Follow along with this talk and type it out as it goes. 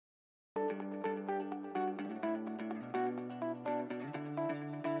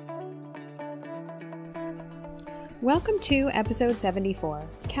Welcome to episode 74,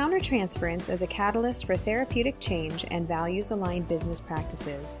 Countertransference as a Catalyst for Therapeutic Change and Values-Aligned Business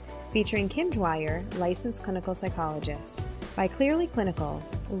Practices, featuring Kim Dwyer, licensed clinical psychologist. By Clearly Clinical,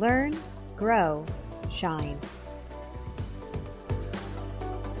 learn, grow, shine.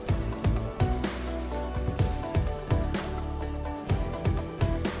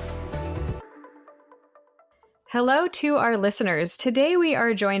 Hello to our listeners. Today we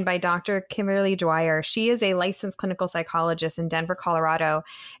are joined by Dr. Kimberly Dwyer. She is a licensed clinical psychologist in Denver, Colorado,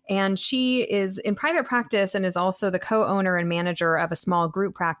 and she is in private practice and is also the co-owner and manager of a small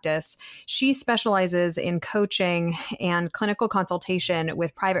group practice. She specializes in coaching and clinical consultation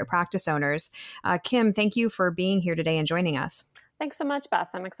with private practice owners. Kim, thank you for being here today and joining us. Thanks so much, Beth.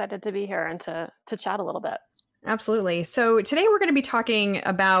 I'm excited to be here and to chat a little bit. Absolutely. So today we're going to be talking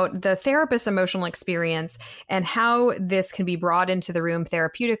about the therapist's emotional experience and how this can be brought into the room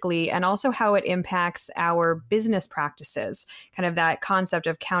therapeutically, and also how it impacts our business practices, kind of that concept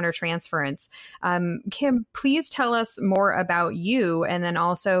of countertransference. Kim, please tell us more about you and then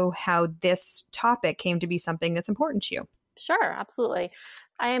also how this topic came to be something that's important to you. Sure, absolutely.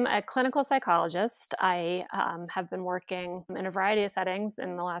 I am a clinical psychologist. I have been working in a variety of settings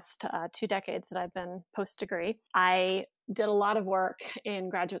in the last 2 decades that I've been post-degree. I did a lot of work in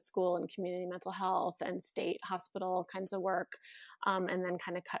graduate school in community mental health and state hospital kinds of work, and then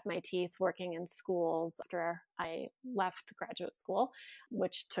kind of cut my teeth working in schools after I left graduate school,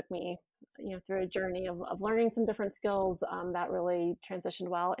 which took me through a journey of learning some different skills that really transitioned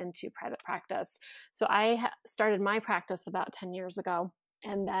well into private practice. So I started my practice about 10 years ago,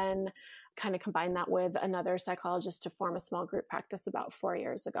 and then kind of combined that with another psychologist to form a small group practice about 4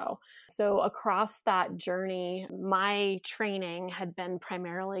 years ago. So across that journey, my training had been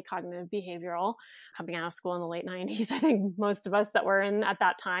primarily cognitive behavioral. Coming out of school in the late 90s, I think most of us that were in at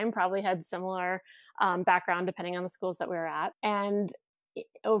that time probably had similar background depending on the schools that we were at. And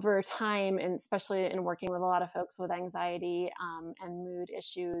over time, and especially in working with a lot of folks with anxiety and mood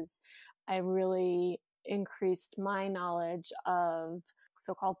issues, I really increased my knowledge of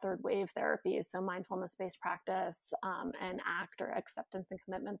so-called third wave therapies, so mindfulness-based practice and ACT, or acceptance and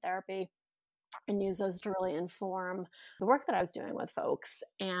commitment therapy, and use those to really inform the work that I was doing with folks.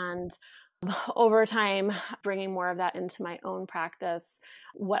 And over time, bringing more of that into my own practice,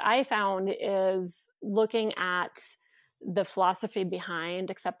 what I found is looking at the philosophy behind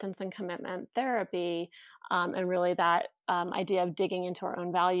acceptance and commitment therapy, and really that idea of digging into our own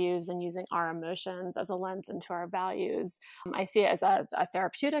values and using our emotions as a lens into our values. I see it as a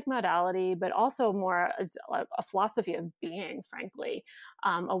therapeutic modality, but also more as a philosophy of being, frankly,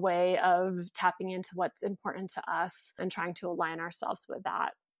 a way of tapping into what's important to us and trying to align ourselves with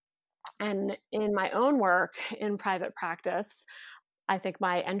that. And in my own work in private practice, I think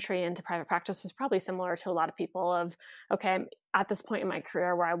my entry into private practice was probably similar to a lot of people of, okay, I'm at this point in my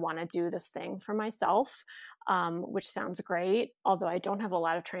career where I want to do this thing for myself, which sounds great. Although I don't have a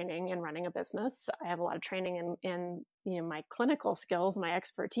lot of training in running a business. I have a lot of training in my clinical skills, my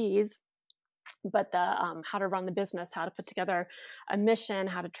expertise, but the how to run the business, how to put together a mission,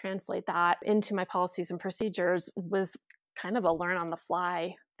 how to translate that into my policies and procedures was kind of a learn on the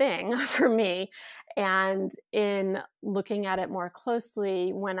fly thing for me. And in looking at it more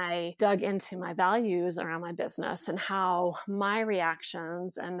closely, when I dug into my values around my business and how my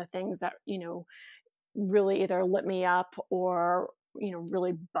reactions and the things that, really either lit me up or,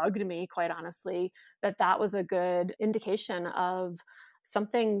 really bugged me, quite honestly, that was a good indication of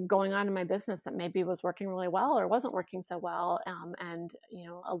something going on in my business that maybe was working really well or wasn't working so well. And,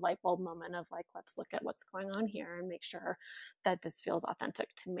 a light bulb moment of like, let's look at what's going on here and make sure that this feels authentic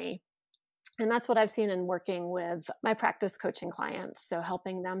to me. And that's what I've seen in working with my practice coaching clients. So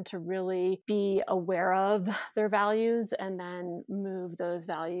helping them to really be aware of their values and then move those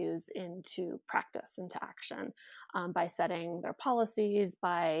values into practice, into action, by setting their policies,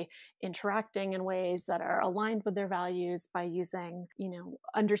 by interacting in ways that are aligned with their values, by using,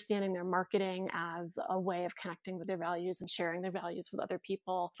 understanding their marketing as a way of connecting with their values and sharing their values with other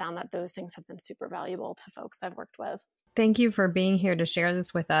people. Found that those things have been super valuable to folks I've worked with. Thank you for being here to share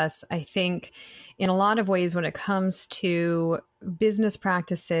this with us. I think in a lot of ways, when it comes to business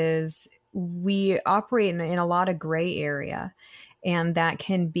practices, we operate in a lot of gray area. And that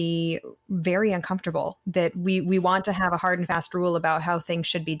can be very uncomfortable, that we want to have a hard and fast rule about how things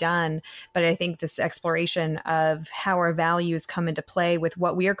should be done. But I think this exploration of how our values come into play with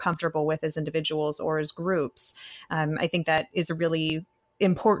what we are comfortable with as individuals or as groups, I think that is a really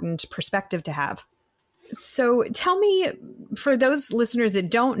important perspective to have. So tell me, for those listeners that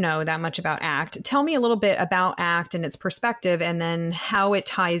don't know that much about ACT, tell me a little bit about ACT and its perspective, and then how it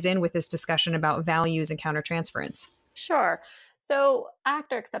ties in with this discussion about values and countertransference. Sure. So,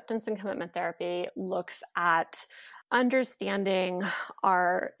 ACT, or acceptance and commitment therapy, looks at understanding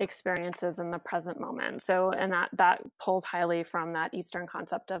our experiences in the present moment. So, and that pulls highly from that Eastern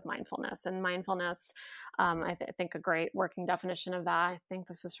concept of mindfulness. And mindfulness, I think a great working definition of that, I think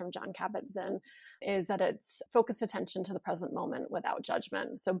this is from John Kabat-Zinn, is that it's focused attention to the present moment without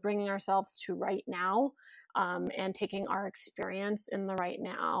judgment. So, bringing ourselves to right now, and taking our experience in the right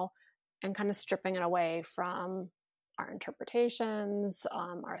now and kind of stripping it away from our interpretations,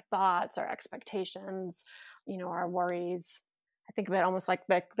 our thoughts, our expectations, our worries. I think of it almost like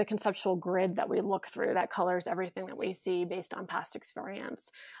the conceptual grid that we look through that colors everything that we see based on past experience,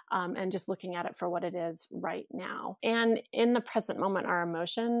 and just looking at it for what it is right now. And in the present moment, our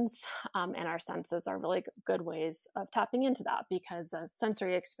emotions and our senses are really good ways of tapping into that, because a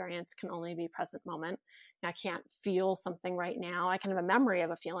sensory experience can only be present moment. I can't feel something right now. I can have a memory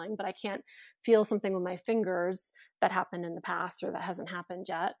of a feeling, but I can't feel something with my fingers that happened in the past or that hasn't happened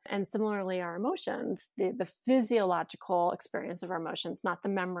yet. And similarly, our emotions, the physiological experience of our emotions, not the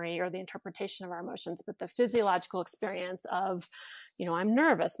memory or the interpretation of our emotions, but the physiological experience of, I'm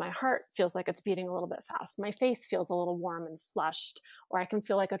nervous. My heart feels like it's beating a little bit fast. My face feels a little warm and flushed, or I can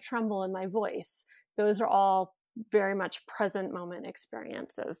feel like a tremble in my voice. Those are all very much present moment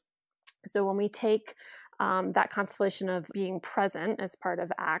experiences. So when we take that constellation of being present as part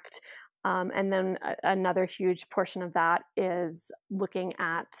of ACT, and then another huge portion of that is looking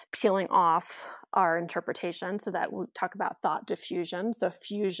at peeling off our interpretation, so that we'll talk about thought diffusion. So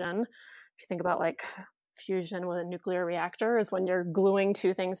fusion, if you think about like fusion with a nuclear reactor, is when you're gluing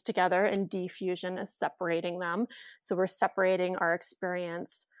two things together, and diffusion is separating them. So we're separating our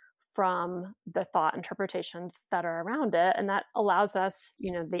experience from the thought interpretations that are around it. And that allows us,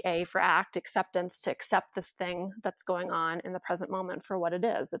 the A for ACT, acceptance, to accept this thing that's going on in the present moment for what it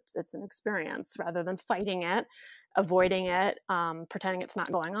is. It's an experience, rather than fighting it, avoiding it, pretending it's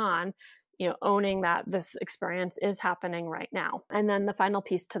not going on. Owning that this experience is happening right now. And then the final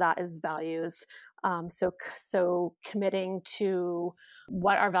piece to that is values. So committing to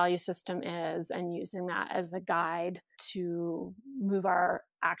what our value system is and using that as a guide to move our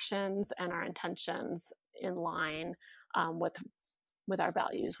actions and our intentions in line with our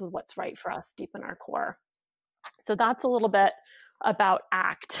values, with what's right for us deep in our core. So that's a little bit about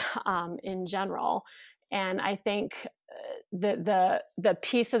ACT in general. And I think the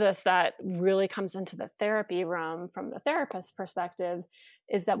piece of this that really comes into the therapy room from the therapist perspective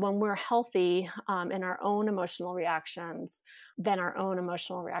is that when we're healthy in our own emotional reactions, then our own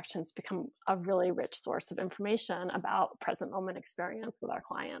emotional reactions become a really rich source of information about present moment experience with our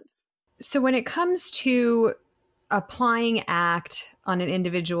clients. So when it comes to applying ACT on an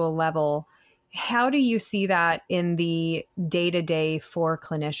individual level, how do you see that in the day-to-day for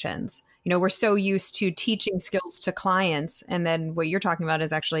clinicians? We're so used to teaching skills to clients, and then what you're talking about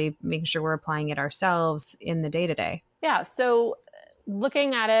is actually making sure we're applying it ourselves in the day-to-day. Yeah. So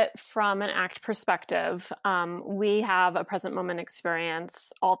looking at it from an ACT perspective, we have a present moment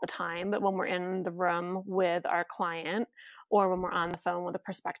experience all the time, but when we're in the room with our client, or when we're on the phone with a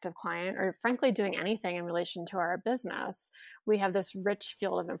prospective client, or frankly doing anything in relation to our business, we have this rich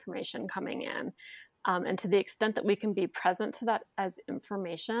field of information coming in. And to the extent that we can be present to that as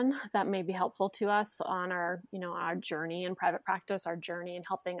information, that may be helpful to us on our journey in private practice, our journey in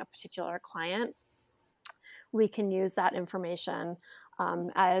helping a particular client. We can use that information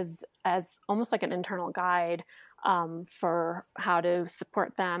as almost like an internal guide for how to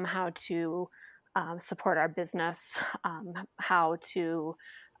support them, how to support our business, how to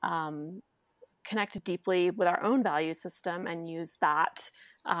connect deeply with our own value system, and use that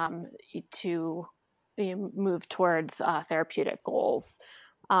to move towards therapeutic goals.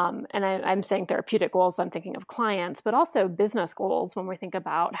 And I'm saying therapeutic goals, I'm thinking of clients, but also business goals when we think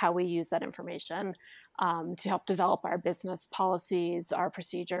about how we use that information to help develop our business policies, our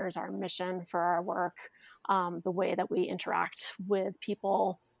procedures, our mission for our work, the way that we interact with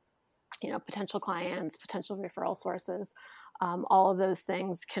people, potential clients, potential referral sources. All of those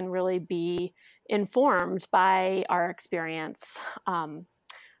things can really be informed by our experience.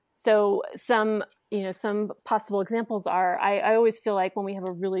 So some possible examples are, I always feel like when we have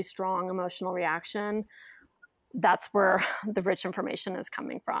a really strong emotional reaction, that's where the rich information is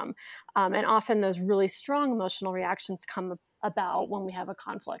coming from. And often those really strong emotional reactions come about when we have a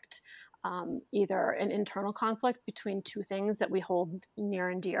conflict, either an internal conflict between two things that we hold near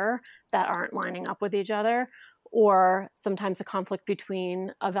and dear that aren't lining up with each other, or sometimes a conflict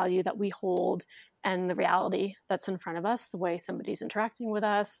between a value that we hold and the reality that's in front of us, the way somebody's interacting with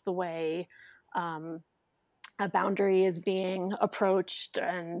us, the way a boundary is being approached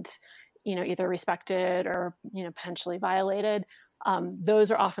and, either respected or, potentially violated.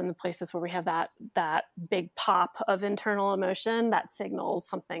 Those are often the places where we have that big pop of internal emotion that signals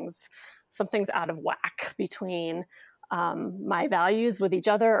something's out of whack between my values with each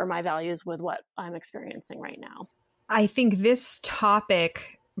other or my values with what I'm experiencing right now. I think this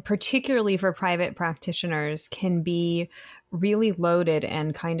topic, particularly for private practitioners, can be really loaded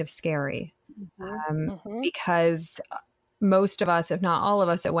and kind of scary, because most of us, if not all of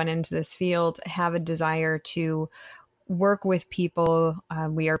us that went into this field, have a desire to work with people.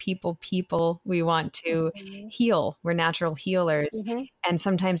 We are people. We want to heal. We're natural healers. And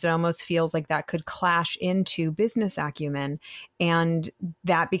sometimes it almost feels like that could clash into business acumen. And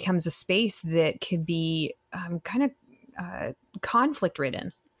that becomes a space that could be kind of conflict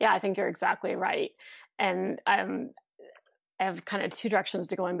ridden. Yeah, I think you're exactly right. And I have kind of two directions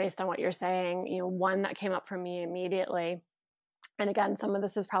to go in based on what you're saying. One that came up for me immediately, and again, some of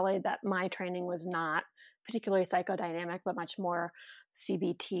this is probably that my training was not particularly psychodynamic, but much more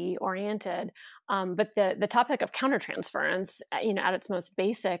CBT oriented. But the topic of countertransference, at its most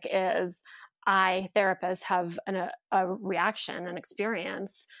basic, is therapists have a reaction, an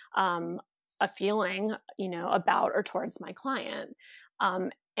experience, a feeling, about or towards my client.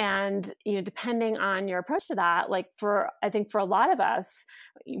 And, depending on your approach to that, I think for a lot of us,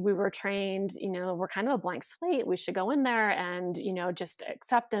 we were trained, we're kind of a blank slate. We should go in there and, just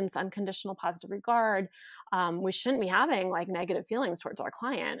acceptance, unconditional positive regard. We shouldn't be having negative feelings towards our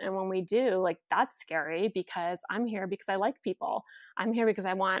client. And when we do, that's scary, because I'm here because I like people. I'm here because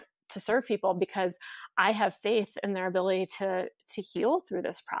I want to serve people, because I have faith in their ability to heal through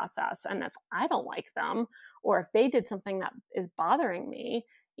this process. And if I don't like them, or if they did something that is bothering me,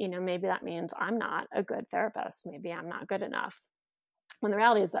 maybe that means I'm not a good therapist. Maybe I'm not good enough. When the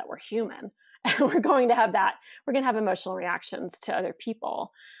reality is that we're human and we're going to have emotional reactions to other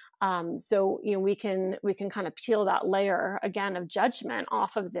people. So we can kind of peel that layer again of judgment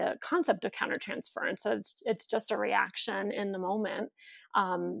off of the concept of countertransference. So it's just a reaction in the moment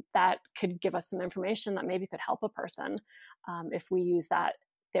that could give us some information that maybe could help a person if we use that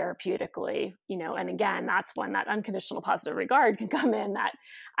therapeutically, and again, that's when that unconditional positive regard can come in, that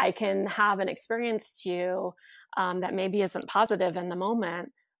I can have an experience to you that maybe isn't positive in the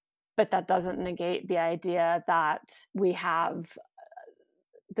moment, but that doesn't negate the idea that we have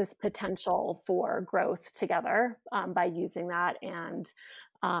this potential for growth together by using that, and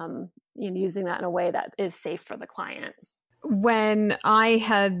using that in a way that is safe for the client. When I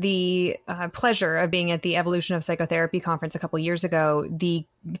had the pleasure of being at the Evolution of Psychotherapy conference a couple of years ago, the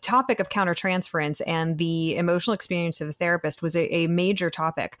topic of countertransference and the emotional experience of the therapist was a major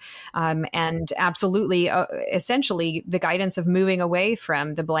topic. And absolutely, essentially, the guidance of moving away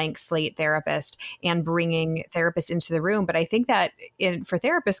from the blank slate therapist and bringing therapists into the room. But I think that for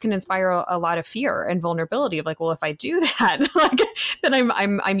therapists can inspire a lot of fear and vulnerability of well, if I do that, then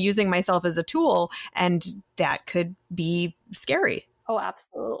I'm using myself as a tool, and that could be scary. Oh,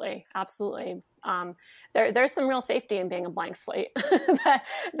 absolutely. Absolutely. There's some real safety in being a blank slate that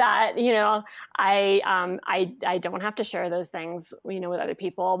I don't have to share those things, with other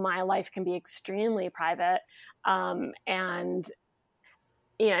people. My life can be extremely private. And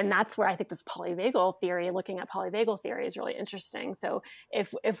that's where I think this polyvagal theory, looking at polyvagal theory, is really interesting. So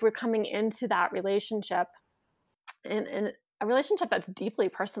if we're coming into that relationship and a relationship that's deeply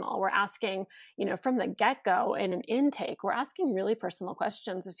personal, we're asking, from the get-go in an intake, we're asking really personal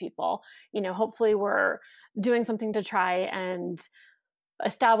questions of people. Hopefully we're doing something to try and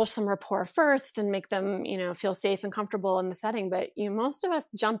establish some rapport first and make them, feel safe and comfortable in the setting. But most of us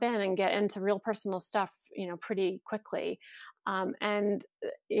jump in and get into real personal stuff, pretty quickly. And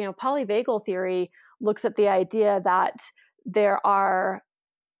polyvagal theory looks at the idea that there are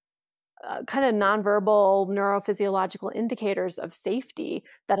kind of nonverbal neurophysiological indicators of safety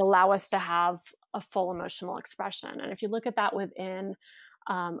that allow us to have a full emotional expression. And if you look at that within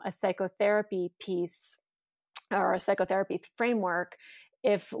a psychotherapy piece or a psychotherapy framework,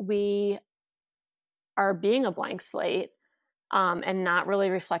 if we are being a blank slate and not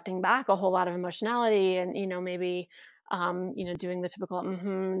really reflecting back a whole lot of emotionality, and maybe doing the typical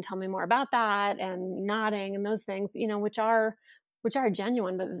tell me more about that, and nodding and those things, which are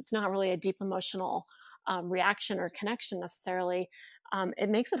genuine, but it's not really a deep emotional reaction or connection necessarily. It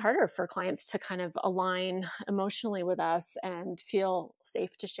makes it harder for clients to kind of align emotionally with us and feel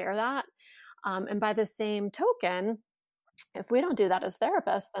safe to share that. And by the same token, if we don't do that as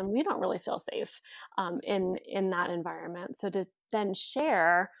therapists, then we don't really feel safe in that environment. So to then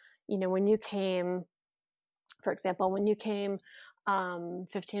share, when you came, for example, when you came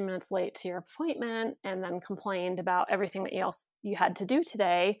 15 minutes late to your appointment and then complained about everything that else you had to do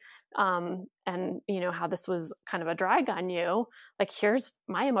today, and how this was kind of a drag on you, like, here's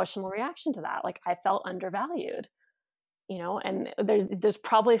my emotional reaction to that. Like, I felt undervalued, and there's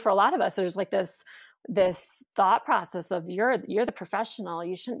probably, for a lot of us, there's like this thought process of you're the professional,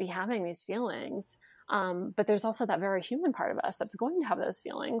 you shouldn't be having these feelings. But there's also that very human part of us that's going to have those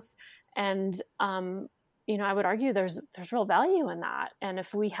feelings. And I would argue there's real value in that. And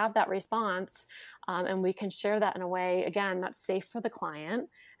if we have that response, and we can share that in a way, again, that's safe for the client,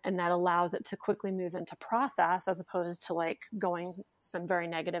 and that allows it to quickly move into process, as opposed to like going some very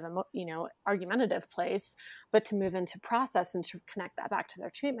negative, argumentative place, but to move into process and to connect that back to their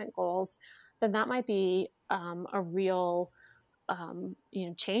treatment goals, then that might be a real,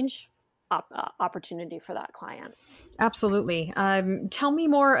 change opportunity for that client. Absolutely. Tell me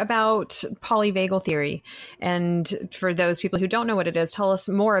more about polyvagal theory. And for those people who don't know what it is, tell us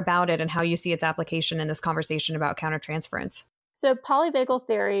more about it and how you see its application in this conversation about countertransference. So polyvagal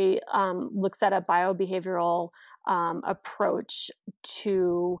theory looks at a biobehavioral approach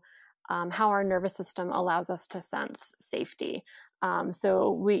to how our nervous system allows us to sense safety.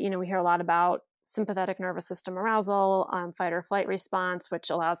 So we hear a lot about sympathetic nervous system arousal, fight or flight response,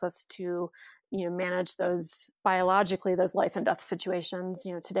 which allows us to, manage those biologically, those life and death situations.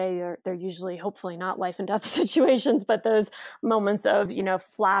 Today they're usually, hopefully not life and death situations, but those moments of,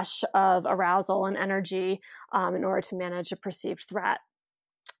 flash of arousal and energy in order to manage a perceived threat.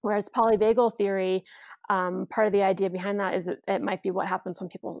 Whereas polyvagal theory, part of the idea behind that is it might be what happens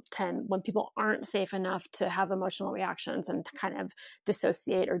when people aren't safe enough to have emotional reactions and to kind of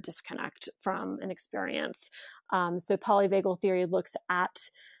dissociate or disconnect from an experience. So polyvagal theory looks at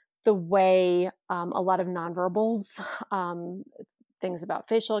the way a lot of nonverbals, things about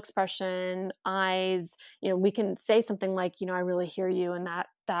facial expression, eyes, we can say something like, I really hear you, and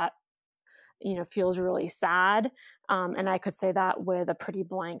that feels really sad. And I could say that with a pretty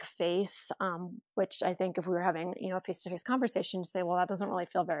blank face, which I think if we were having, a face-to-face conversation, to say, well, that doesn't really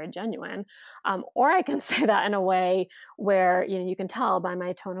feel very genuine. Or I can say that in a way where, you can tell by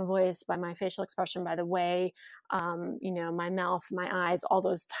my tone of voice, by my facial expression, by the way, my mouth, my eyes, all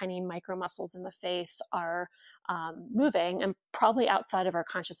those tiny micro muscles in the face are moving, and probably outside of our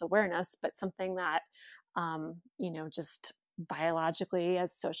conscious awareness, but something that, just biologically,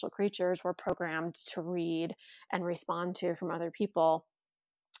 as social creatures, we're programmed to read and respond to from other people.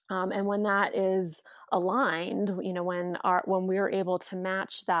 And when that is aligned, when we're able to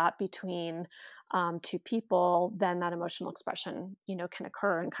match that between two people, then that emotional expression, can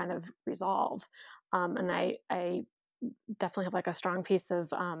occur and kind of resolve. And I definitely have like a strong piece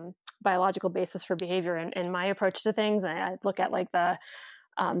of biological basis for behavior in my approach to things. And I look at like the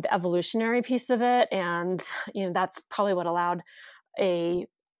evolutionary piece of it. And, that's probably what allowed a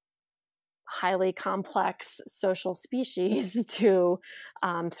highly complex social species to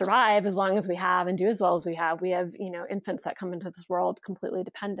survive as long as we have and do as well as we have. We have, infants that come into this world completely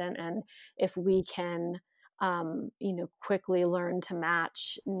dependent. And if we can, quickly learn to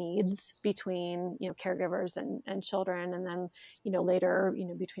match needs between, caregivers and children, and then, later,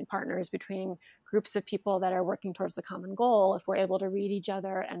 between partners, between groups of people that are working towards a common goal, if we're able to read each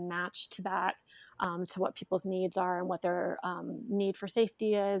other and match to that, to what people's needs are and what their need for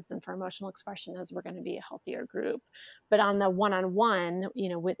safety is and for emotional expression is, we're going to be a healthier group. But on the one-on-one,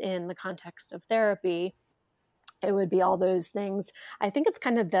 within the context of therapy, it would be all those things. I think it's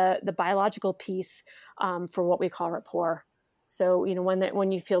kind of the biological piece for what we call rapport. So,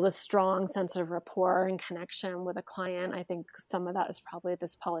 when you feel this strong sense of rapport and connection with a client, I think some of that is probably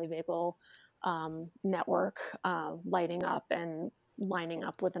this polyvagal network lighting up and lining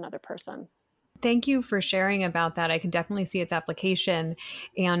up with another person. Thank you for sharing about that. I can definitely see its application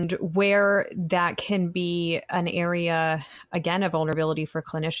and where that can be an area, again, of vulnerability for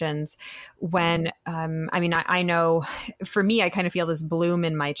clinicians. When, I know for me, I kind of feel this bloom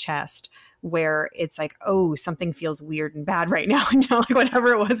in my chest where it's like, oh, something feels weird and bad right now, like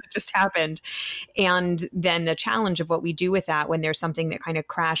whatever it was that just happened. And then the challenge of what we do with that when there's something that kind of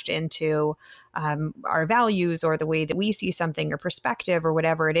crashed into our values or the way that we see something or perspective or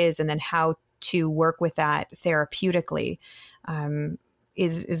whatever it is, and then how to work with that therapeutically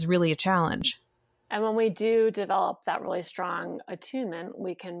is really a challenge. And when we do develop that really strong attunement,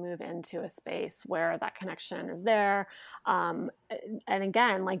 we can move into a space where that connection is there. And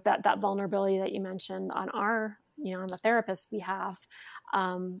again, like that vulnerability that you mentioned on our, on the therapist's behalf,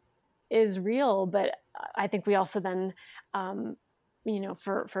 is real. But I think we also then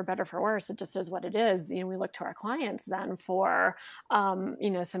for better, for worse, it just is what it is. We look to our clients then for,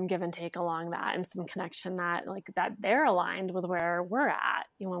 some give and take along that, and some connection that, like, that they're aligned with where we're at,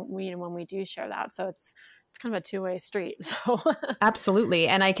 when we do share that. So it's kind of a two-way street. So Absolutely.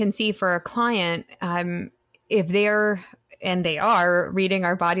 And I can see for a client, if they're and they are reading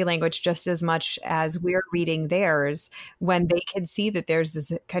our body language just as much as we're reading theirs, when they can see that there's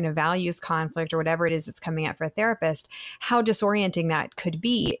this kind of values conflict or whatever it is that's coming out for a therapist, how disorienting that could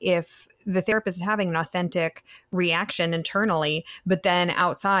be if the therapist is having an authentic reaction internally, but then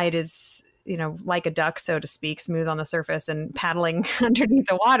outside is, like a duck, so to speak, smooth on the surface and paddling underneath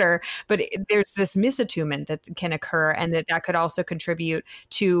the water. But there's this misattunement that can occur, and that could also contribute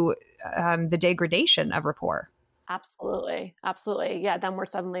to the degradation of rapport. absolutely, absolutely, yeah. Then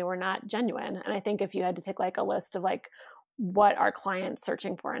we're not genuine. And I think if you had to take like a list of like what are clients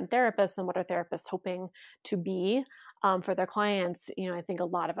searching for in therapists and what are therapists hoping to be, for their clients, I think a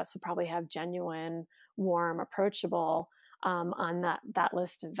lot of us would probably have genuine, warm, approachable, on that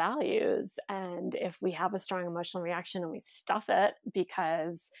list of values. And if we have a strong emotional reaction and we stuff it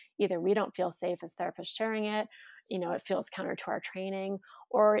because either we don't feel safe as therapists sharing it, it feels counter to our training,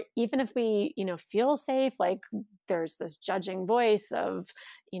 or even if we, feel safe, like there's this judging voice of,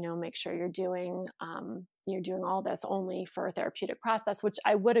 make sure you're doing all this only for a therapeutic process, which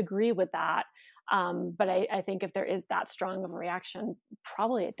I would agree with that. But I think if there is that strong of a reaction,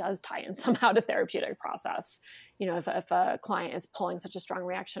 probably it does tie in somehow to therapeutic process. If a client is pulling such a strong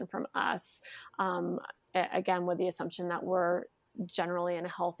reaction from us, again, with the assumption that we're generally in a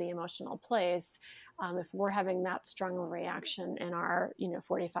healthy emotional place, if we're having that strong of a reaction in our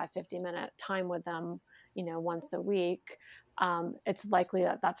 45-50 minute time with them, once a week, it's likely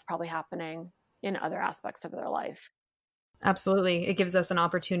that that's probably happening in other aspects of their life. Absolutely. It gives us an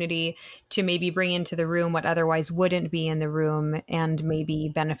opportunity to maybe bring into the room what otherwise wouldn't be in the room, and maybe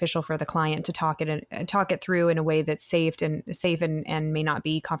beneficial for the client to talk it through in a way that's safe and may not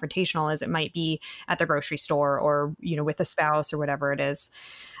be confrontational as it might be at the grocery store, or, with a spouse or whatever it is.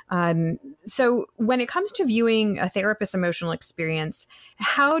 So when it comes to viewing a therapist's emotional experience,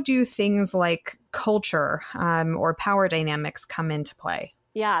 how do things like culture, or power dynamics come into play?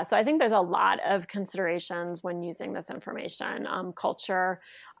 Yeah, so I think there's a lot of considerations when using this information. Culture,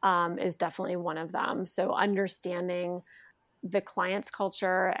 is definitely one of them. So understanding the client's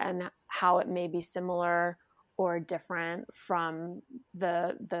culture and how it may be similar or different from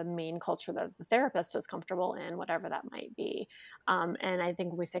the main culture that the therapist is comfortable in, whatever that might be. And I think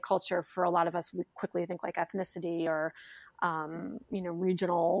when we say culture, for a lot of us, we quickly think like ethnicity or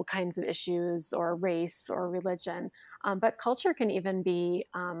regional kinds of issues, or race or religion. But culture can even be,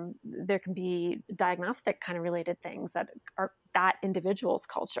 there can be diagnostic kind of related things that are that individual's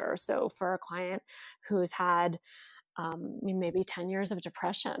culture. So for a client who's had maybe 10 years of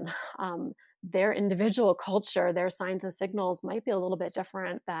depression, their individual culture, their signs and signals might be a little bit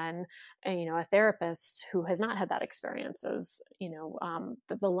different than a therapist who has not had that experience. As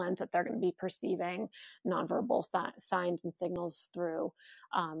the lens that they're going to be perceiving nonverbal signs and signals through,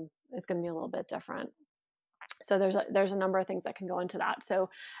 is going to be a little bit different. So there's a number of things that can go into that.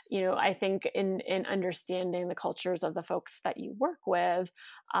 So I think in understanding the cultures of the folks that you work with,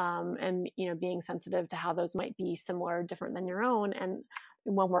 and being sensitive to how those might be similar or different than your own, and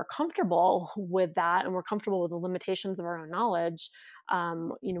when we're comfortable with that and we're comfortable with the limitations of our own knowledge,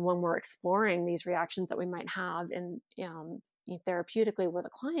 when we're exploring these reactions that we might have in therapeutically with a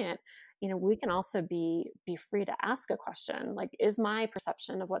client, we can also be free to ask a question like, is my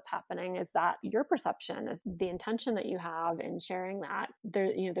perception of what's happening, is that your perception, is the intention that you have in sharing that?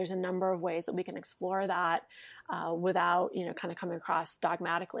 There's a number of ways that we can explore that, without kind of coming across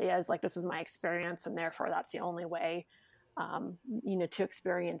dogmatically as like, this is my experience and therefore that's the only way to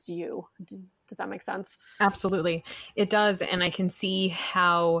experience you. Does that make sense? Absolutely. It does. And I can see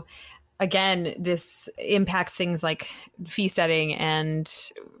how, again, this impacts things like fee setting and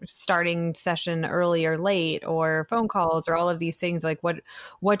starting session early or late, or phone calls, or all of these things. Like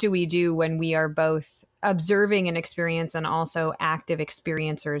what do we do when we are both observing an experience and also active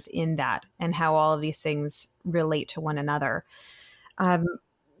experiencers in that, and how all of these things relate to one another? Um,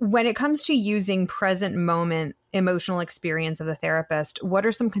 when it comes to using present moment emotional experience of the therapist, what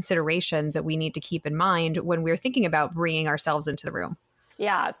are some considerations that we need to keep in mind when we're thinking about bringing ourselves into the room?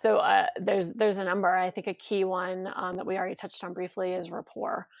 Yeah, so there's a number. I think a key one, that we already touched on briefly, is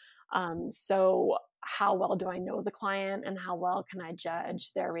rapport. So how well do I know the client, and how well can I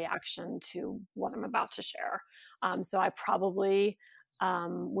judge their reaction to what I'm about to share? So I probably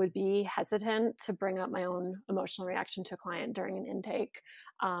would be hesitant to bring up my own emotional reaction to a client during an intake.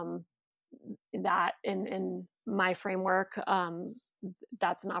 that in my framework,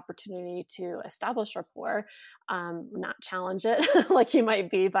 that's an opportunity to establish rapport, not challenge it like you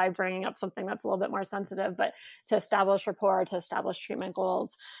might be by bringing up something that's a little bit more sensitive, but to establish rapport, to establish treatment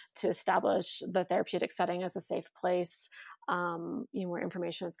goals, to establish the therapeutic setting as a safe place, where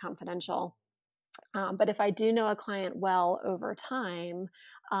information is confidential. But if I do know a client well over time,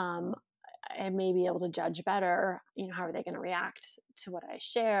 um, I may be able to judge better, how are they going to react to what I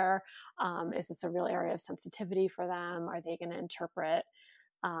share? Is this a real area of sensitivity for them? Are they going to interpret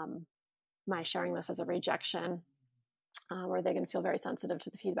my sharing this as a rejection? Or are they going to feel very sensitive to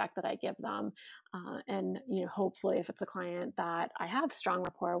the feedback that I give them? And hopefully, if it's a client that I have strong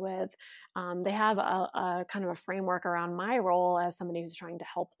rapport with, they have a kind of a framework around my role as somebody who's trying to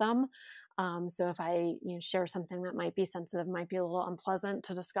help them. So if I share something that might be sensitive, might be a little unpleasant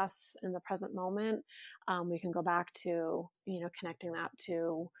to discuss in the present moment, we can go back to connecting that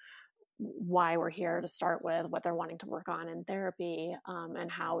to why we're here to start with, what they're wanting to work on in therapy,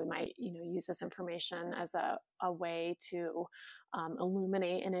 and how we might use this information as a way to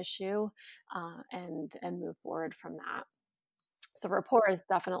illuminate an issue, and move forward from that. So rapport is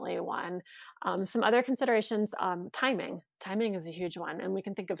definitely one. Some other considerations, timing. Timing is a huge one. And we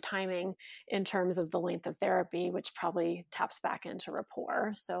can think of timing in terms of the length of therapy, which probably taps back into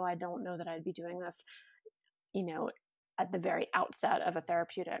rapport. So I don't know that I'd be doing this, at the very outset of a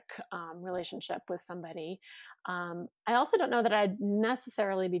therapeutic relationship with somebody. I also don't know that I'd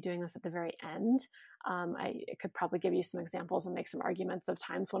necessarily be doing this at the very end. I could probably give you some examples and make some arguments of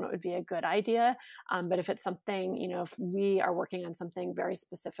times when it would be a good idea. But if it's something, if we are working on something very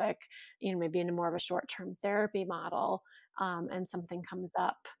specific, maybe in a more of a short-term therapy model, and something comes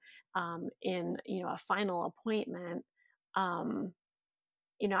up in, a final appointment,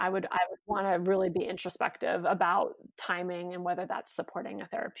 I would want to really be introspective about timing and whether that's supporting a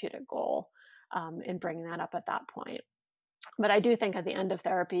therapeutic goal, and bringing that up at that point. But I do think at the end of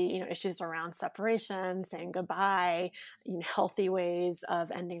therapy, issues around separation, saying goodbye, healthy ways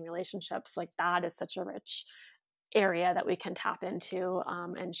of ending relationships, like that is such a rich area that we can tap into,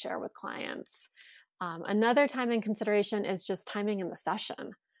 and share with clients. Another timing consideration is just timing in the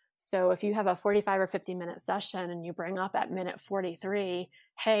session. So if you have a 45 or 50-minute session and you bring up at minute 43,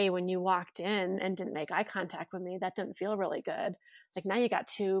 hey, when you walked in and didn't make eye contact with me, that didn't feel really good. Like now you got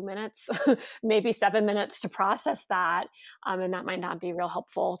 2 minutes, maybe 7 minutes to process that. And that might not be real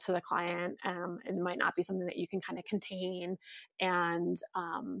helpful to the client. It might not be something that you can kind of contain and,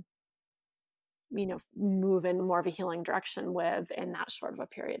 move in more of a healing direction with in that short of a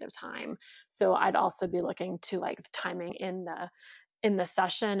period of time. So I'd also be looking to like timing in the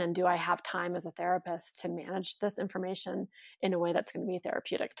session, and do I have time as a therapist to manage this information in a way that's going to be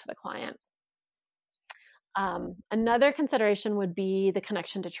therapeutic to the client? Another consideration would be the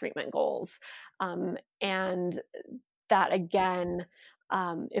connection to treatment goals. And that again,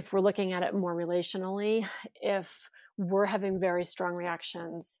 if we're looking at it more relationally, if we're having very strong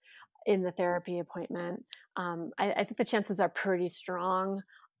reactions in the therapy appointment, I think the chances are pretty strong,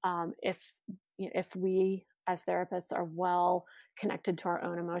 if we as therapists are well connected to our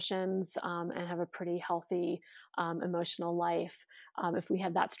own emotions, and have a pretty healthy emotional life. If we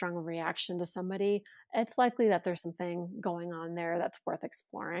have that strong a reaction to somebody, it's likely that there's something going on there that's worth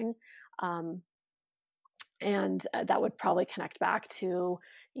exploring. And that would probably connect back to,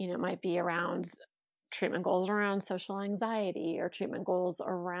 it might be around treatment goals around social anxiety, or treatment goals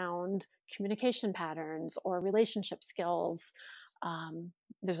around communication patterns or relationship skills.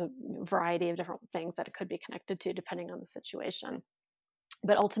 There's a variety of different things that it could be connected to depending on the situation.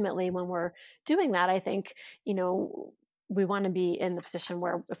 But ultimately, when we're doing that, I think, we want to be in the position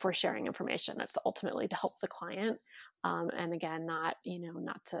where if we're sharing information, it's ultimately to help the client. And again, not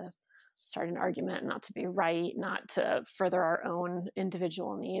to start an argument, not to be right, not to further our own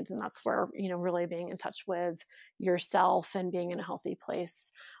individual needs. And that's where, really being in touch with yourself and being in a healthy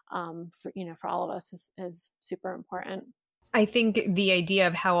place, for all of us is super important. I think the idea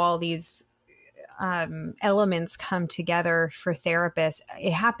of how all these elements come together for therapists,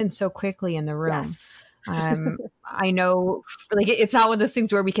 it happens so quickly in the room. Yes. I know, like, it's not one of those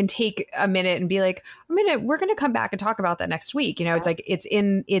things where we can take a minute and be like, we're going to come back and talk about that next week. It's like, it's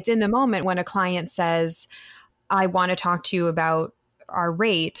in the moment when a client says, I want to talk to you about our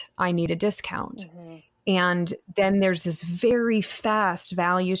rate, I need a discount. Mm-hmm. And then there's this very fast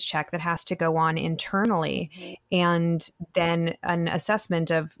values check that has to go on internally. Mm-hmm. And then an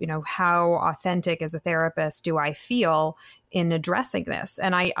assessment of, how authentic as a therapist do I feel in addressing this?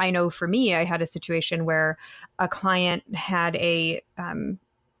 And I know for me, I had a situation where a client had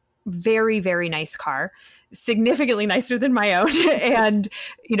very, very nice car, significantly nicer than my own, and,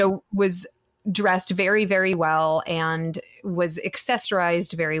 was dressed very, very well and was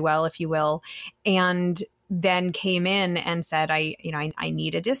accessorized very well, if you will. And then came in and said, I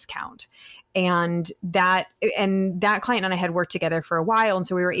need a discount. And that client and I had worked together for a while. And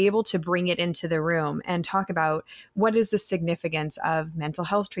so we were able to bring it into the room and talk about what is the significance of mental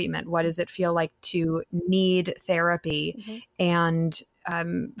health treatment? What does it feel like to need therapy? Mm-hmm. And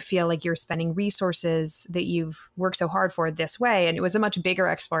feel like you're spending resources that you've worked so hard for this way. And it was a much bigger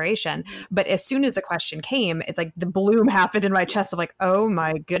exploration. Mm-hmm. But as soon as the question came, it's like the bloom happened in my chest of like, oh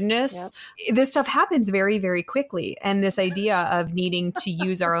my goodness, this stuff happens very, very quickly. And this idea of needing to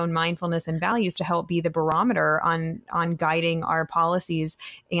use our own mindfulness and values to help be the barometer on guiding our policies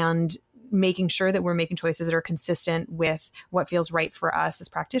and making sure that we're making choices that are consistent with what feels right for us as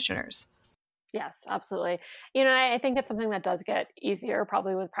practitioners. Yes, absolutely. I think it's something that does get easier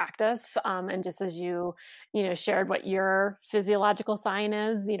probably with practice. And just as shared what your physiological sign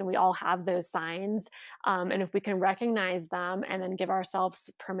is, we all have those signs. And if we can recognize them and then give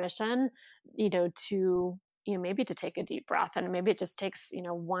ourselves permission, to, maybe to take a deep breath, and maybe it just takes,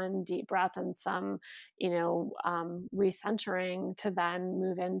 one deep breath and some, recentering to then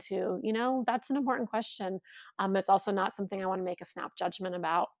move into, that's an important question. It's also not something I want to make a snap judgment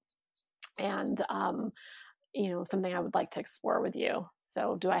about. And something I would like to explore with you.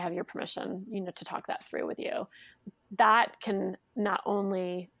 So do I have your permission, to talk that through with you? That can not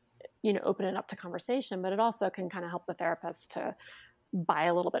only, open it up to conversation, but it also can kind of help the therapist to buy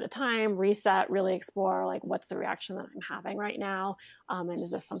a little bit of time, reset, really explore like what's the reaction that I'm having right now, and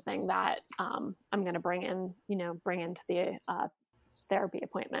is this something that I'm going to bring into the therapy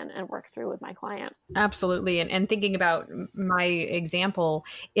appointment and work through with my client. Absolutely. And thinking about my example,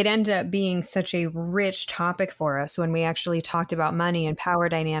 it ended up being such a rich topic for us when we actually talked about money and power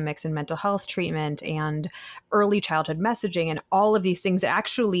dynamics and mental health treatment and early childhood messaging and all of these things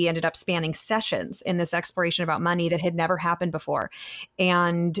actually ended up spanning sessions in this exploration about money that had never happened before.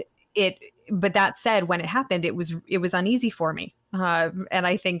 But that said, when it happened, it was uneasy for me. And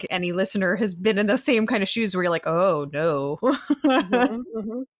I think any listener has been in the same kind of shoes where you're like, oh no. Mm-hmm,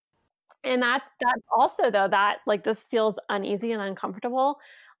 mm-hmm. And that also though, that like this feels uneasy and uncomfortable,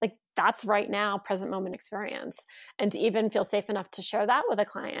 like that's right now present moment experience. And to even feel safe enough to share that with a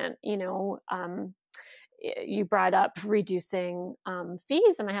client, you brought up reducing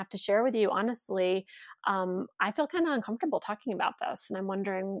fees, and I have to share with you honestly, I feel kind of uncomfortable talking about this, and I'm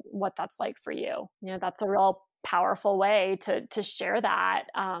wondering what that's like for you. That's a real powerful way to share that,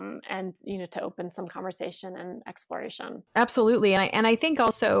 and to open some conversation and exploration. Absolutely. And I think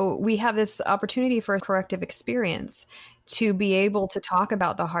also we have this opportunity for a corrective experience to be able to talk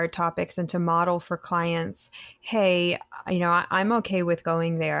about the hard topics and to model for clients, hey, I'm okay with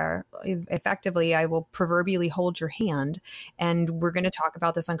going there. Effectively, I will proverbially hold your hand and we're going to talk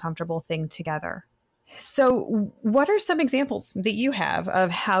about this uncomfortable thing together. So, what are some examples that you have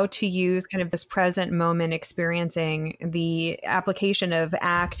of how to use kind of this present moment experiencing the application of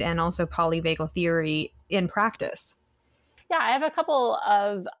ACT and also polyvagal theory in practice? Yeah, I have a couple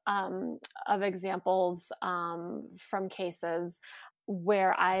of examples from cases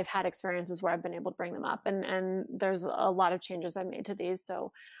where I've had experiences where I've been able to bring them up, and there's a lot of changes I've made to these.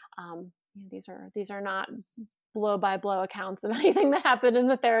 So these are not blow by blow accounts of anything that happened in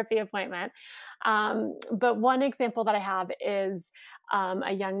the therapy appointment. But one example that I have is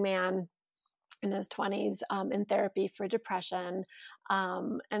a young man in his 20s in therapy for depression,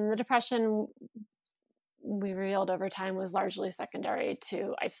 and the depression we revealed over time was largely secondary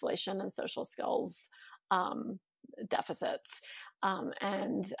to isolation and social skills deficits.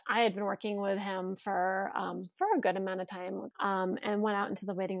 And I had been working with him for a good amount of time, and went out into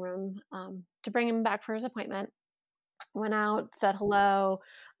the waiting room to bring him back for his appointment. Went out, said hello,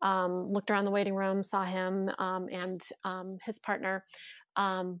 looked around the waiting room, saw him and his partner.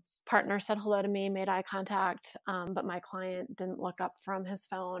 Partner said hello to me, made eye contact, but my client didn't look up from his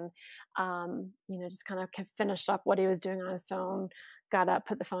phone. Just kind of finished up what he was doing on his phone, got up,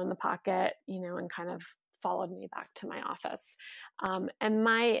 put the phone in the pocket, and kind of followed me back to my office. And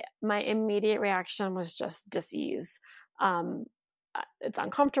my immediate reaction was just dis-ease. It's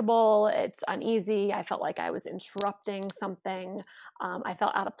uncomfortable. It's uneasy. I felt like I was interrupting something. I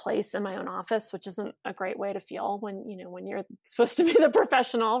felt out of place in my own office, which isn't a great way to feel when you're supposed to be the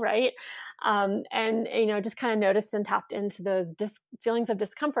professional, right? And just kind of noticed and tapped into those feelings of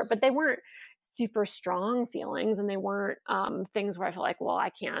discomfort, but they weren't super strong feelings, and they weren't things where I felt like, well,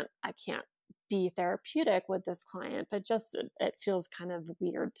 I can't be therapeutic with this client, but just it feels kind of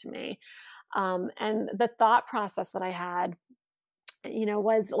weird to me. And the thought process that I had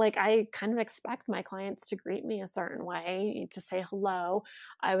was like, I kind of expect my clients to greet me a certain way, to say hello.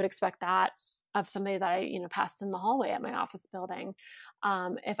 I would expect that of somebody that I, passed in the hallway at my office building.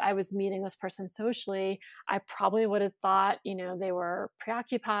 If I was meeting this person socially, I probably would have thought, they were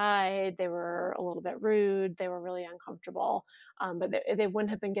preoccupied, they were a little bit rude, they were really uncomfortable, but they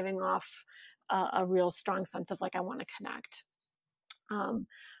wouldn't have been giving off a real strong sense of like, I want to connect. Um,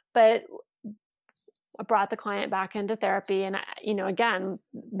 but I brought the client back into therapy. And, again,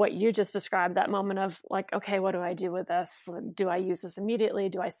 what you just described, that moment of like, okay, what do I do with this? Do I use this immediately?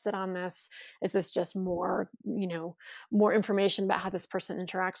 Do I sit on this? Is this just more, more information about how this person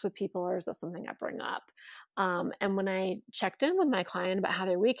interacts with people, or is this something I bring up? And when I checked in with my client about how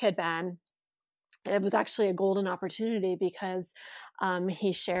their week had been, it was actually a golden opportunity because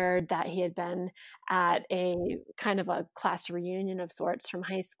he shared that he had been at a kind of a class reunion of sorts from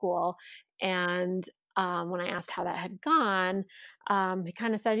high school. And when I asked how that had gone, he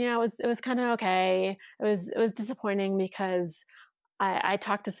kind of said, it was kind of okay. It was disappointing because I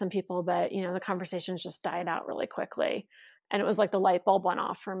talked to some people, but the conversations just died out really quickly. And it was like the light bulb went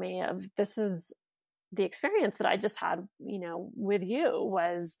off for me of, this is the experience that I just had, with you,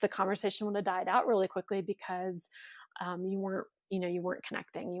 was the conversation would have died out really quickly because you weren't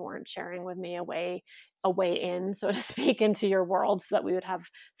connecting, you weren't sharing with me a way in, so to speak, into your world, so that we would have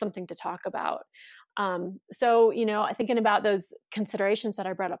something to talk about. So, thinking about those considerations that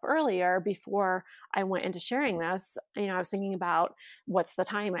I brought up earlier before I went into sharing this, I was thinking about what's the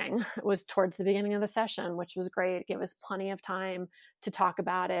timing. It was towards the beginning of the session, which was great. It gave us plenty of time to talk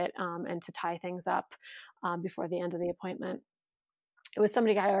about it, and to tie things up before the end of the appointment. It was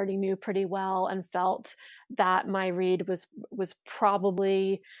somebody I already knew pretty well and felt that my read was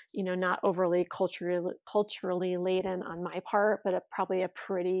probably, not overly culturally laden on my part, but probably a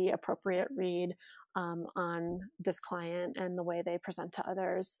pretty appropriate read on this client and the way they present to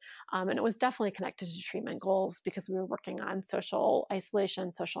others. And it was definitely connected to treatment goals because we were working on social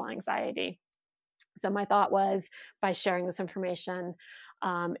isolation, social anxiety. So my thought was, by sharing this information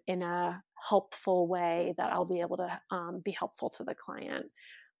in a helpful way, that I'll be able to be helpful to the client.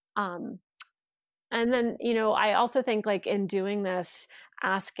 Um, and then, I also think, like, in doing this,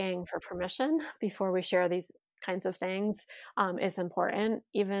 asking for permission before we share these kinds of things is important.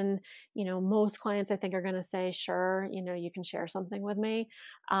 Even, most clients, I think, are going to say, sure, you can share something with me.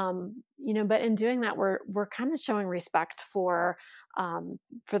 But in doing that, we're kind of showing respect for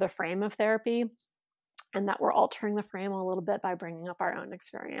the frame of therapy, and that we're altering the frame a little bit by bringing up our own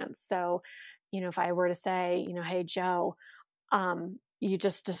experience. So, if I were to say, hey, Joe, you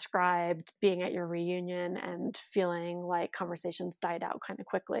just described being at your reunion and feeling like conversations died out kind of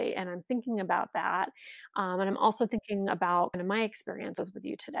quickly. And I'm thinking about that. And I'm also thinking about kind of my experiences with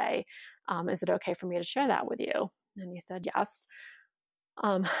you today. Is it okay for me to share that with you? And you said yes.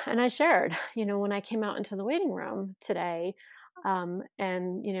 And I shared, when I came out into the waiting room today, and,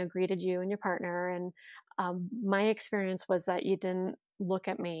 greeted you and your partner. And my experience was that you didn't look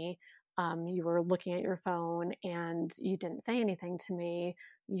at me. You were looking at your phone and you didn't say anything to me.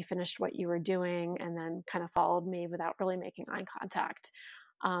 You finished what you were doing and then kind of followed me without really making eye contact.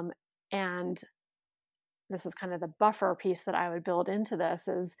 And this was kind of the buffer piece that I would build into this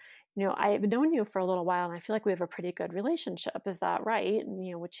is, I've known you for a little while and I feel like we have a pretty good relationship. Is that right?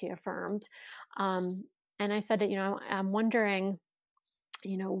 And, which he affirmed. And I said that, I'm wondering,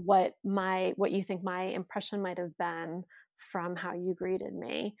 what you think my impression might have been from how you greeted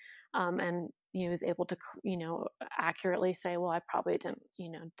me. And he was able to, accurately say, well, I probably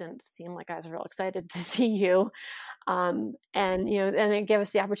didn't seem like I was real excited to see you. And it gave us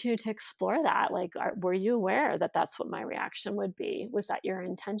the opportunity to explore that. Like, were you aware that that's what my reaction would be? Was that your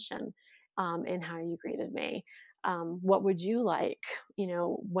intention in how you greeted me? What would you like,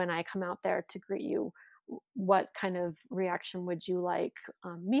 when I come out there to greet you? What kind of reaction would you like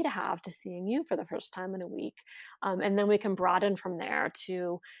me to have to seeing you for the first time in a week? And then we can broaden from there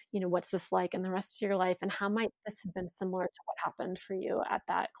to, what's this like in the rest of your life? And how might this have been similar to what happened for you at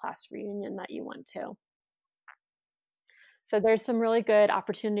that class reunion that you went to? So there's some really good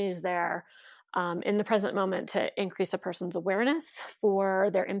opportunities there in the present moment to increase a person's awareness for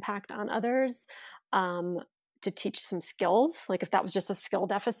their impact on others, to teach some skills. Like, if that was just a skill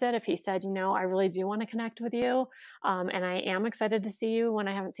deficit, if he said, I really do want to connect with you, and I am excited to see you when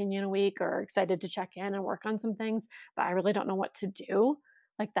I haven't seen you in a week, or excited to check in and work on some things, but I really don't know what to do.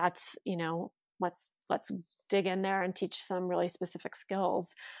 Like, that's, let's dig in there and teach some really specific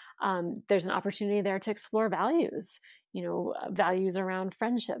skills. There's an opportunity there to explore values, values around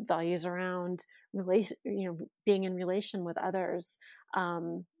friendship, values around relation, being in relation with others.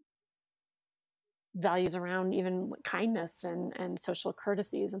 values around even kindness and social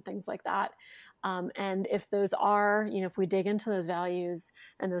courtesies and things like that. And if those are, if we dig into those values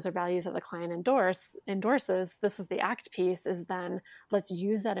and those are values that the client endorses, this is the ACT piece, is then let's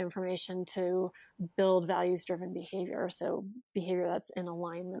use that information to build values-driven behavior. So behavior that's in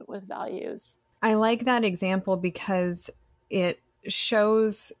alignment with values. I like that example because it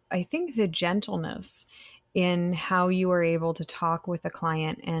shows, I think, the gentleness in how you were able to talk with a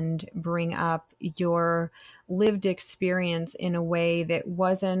client and bring up your lived experience in a way that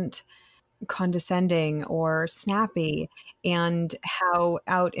wasn't condescending or snappy, and how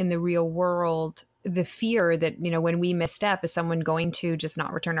out in the real world the fear that, when we misstep, is someone going to just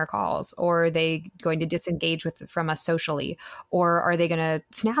not return our calls, or are they going to disengage from us socially, or are they going to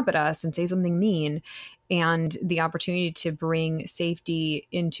snap at us and say something mean, and the opportunity to bring safety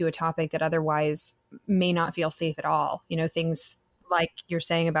into a topic that otherwise may not feel safe at all. Things like you're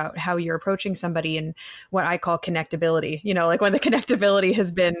saying about how you're approaching somebody and what I call connectability, like when the connectability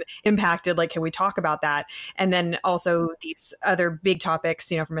has been impacted, like, can we talk about that? And then also these other big topics,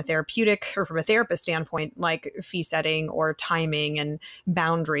 from a therapeutic or from a therapist standpoint, like fee setting or timing and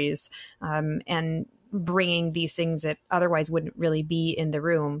boundaries, and bringing these things that otherwise wouldn't really be in the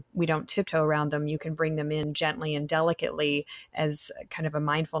room. We don't tiptoe around them. You can bring them in gently and delicately as kind of a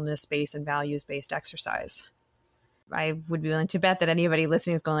mindfulness-based and values-based exercise. I would be willing to bet that anybody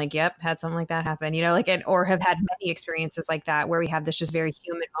listening is going like, yep, had something like that happen, or have had many experiences like that where we have this just very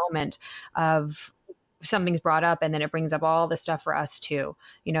human moment of something's brought up and then it brings up all the stuff for us too,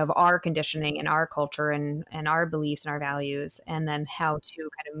 of our conditioning and our culture and our beliefs and our values, and then how to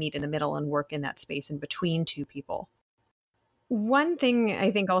kind of meet in the middle and work in that space in between two people. One thing I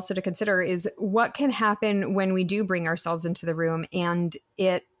think also to consider is what can happen when we do bring ourselves into the room and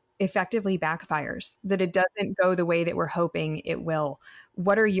it effectively backfires, that it doesn't go the way that we're hoping it will.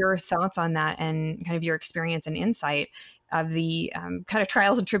 What are your thoughts on that and kind of your experience and insight of the kind of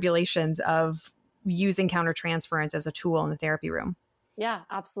trials and tribulations of using countertransference as a tool in the therapy room? Yeah,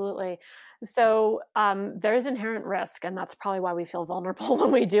 absolutely. So there's inherent risk, and that's probably why we feel vulnerable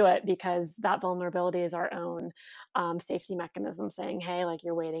when we do it, because that vulnerability is our own safety mechanism saying, hey, like,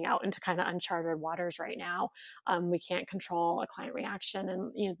 you're wading out into kind of uncharted waters right now. We can't control a client reaction.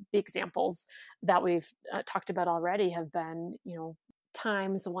 And the examples that we've talked about already have been,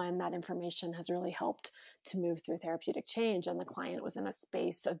 times when that information has really helped to move through therapeutic change, and the client was in a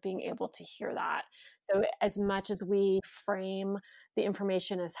space of being able to hear that. So as much as we frame the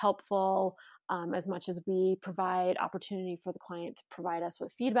information as helpful, as much as we provide opportunity for the client to provide us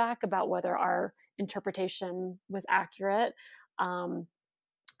with feedback about whether our interpretation was accurate, and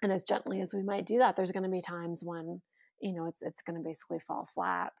as gently as we might do that, there's going to be times when it's going to basically fall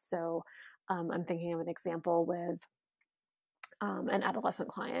flat. So I'm thinking of an example with an adolescent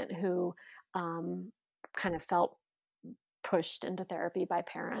client who kind of felt pushed into therapy by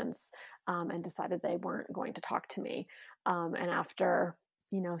parents, and decided they weren't going to talk to me. And after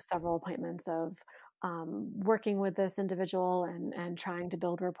several appointments of working with this individual and trying to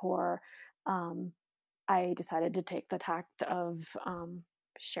build rapport, I decided to take the tact of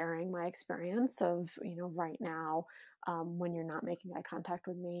sharing my experience of, right now, when you're not making eye contact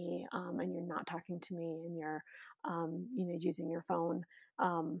with me, and you're not talking to me, and you're, using your phone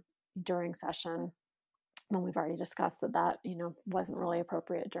during session, when we've already discussed that wasn't really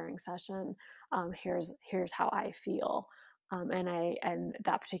appropriate during session. Here's how I feel. And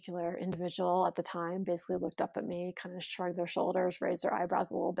that particular individual at the time basically looked up at me, kind of shrugged their shoulders, raised their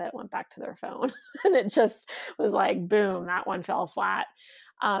eyebrows a little bit, went back to their phone. And it just was like, boom, that one fell flat.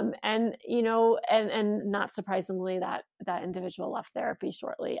 And not surprisingly, that individual left therapy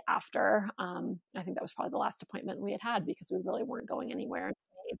shortly after. I think that was probably the last appointment we had because we really weren't going anywhere. And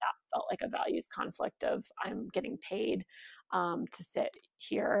to me, that felt like a values conflict of, I'm getting paid to sit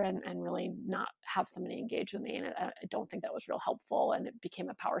here and really not have somebody engage with me. And I don't think that was real helpful. And it became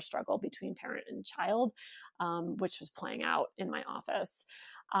a power struggle between parent and child, which was playing out in my office.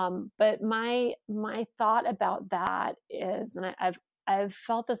 But my thought about that is, and I've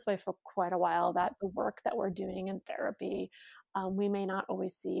felt this way for quite a while, that the work that we're doing in therapy, we may not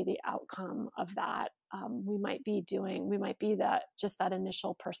always see the outcome of that. We might be that just that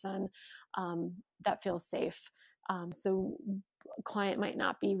initial person that feels safe. So a client might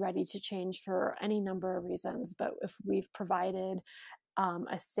not be ready to change for any number of reasons, but if we've provided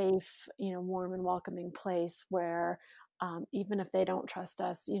a safe, warm and welcoming place where even if they don't trust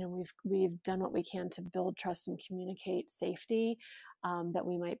us, we've done what we can to build trust and communicate safety, that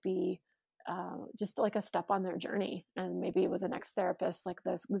we might be just like a step on their journey. And maybe with the next therapist, like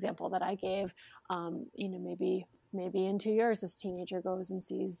this example that I gave, maybe maybe in 2 years, this teenager goes and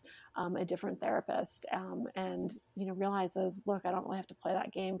sees a different therapist, and realizes, look, I don't really have to play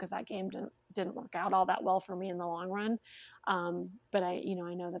that game because that game didn't work out all that well for me in the long run. But I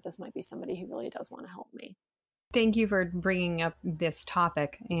know that this might be somebody who really does want to help me. Thank you for bringing up this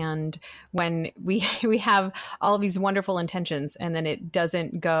topic. And when we we have all of these wonderful intentions and then it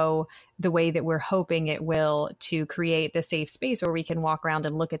doesn't go the way that we're hoping it will, to create the safe space where we can walk around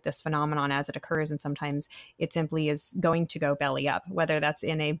and look at this phenomenon as it occurs. And sometimes it simply is going to go belly up, whether that's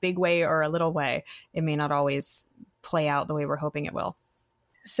in a big way or a little way. It may not always play out the way we're hoping it will.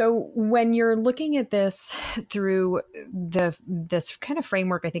 So when you're looking at this through this kind of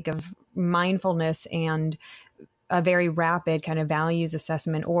framework, I think, of mindfulness and a very rapid kind of values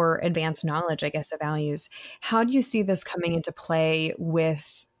assessment, or advanced knowledge, I guess, of values, how do you see this coming into play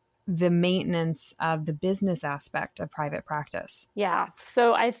with the maintenance of the business aspect of private practice? Yeah.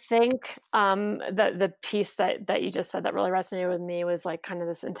 So I think the piece that you just said that really resonated with me was like kind of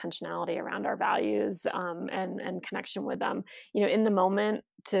this intentionality around our values, and connection with them. In the moment,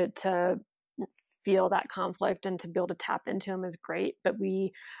 to feel that conflict and to be able to tap into them is great, but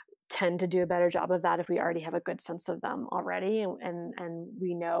we tend to do a better job of that if we already have a good sense of them already, and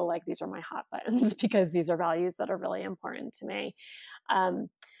we know, like, these are my hot buttons because these are values that are really important to me.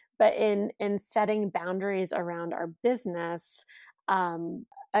 But in setting boundaries around our business,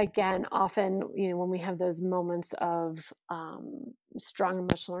 again, often, when we have those moments of strong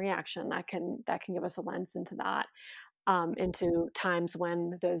emotional reaction, that can give us a lens into that, into times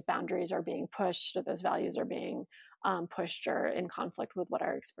when those boundaries are being pushed, or those values are being pushed, or in conflict with what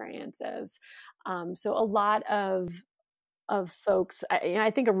our experience is. So a lot of folks,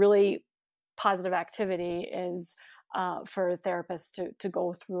 I think a really positive activity is for therapists to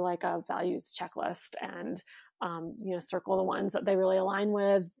go through like a values checklist, and circle the ones that they really align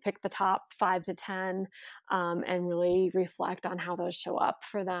with, pick the top 5 to 10, and really reflect on how those show up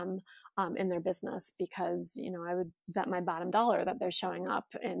for them in their business. Because I would bet my bottom dollar that they're showing up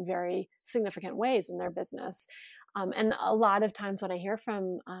in very significant ways in their business. And a lot of times what I hear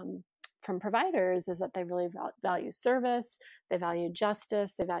from providers is that they really value service, they value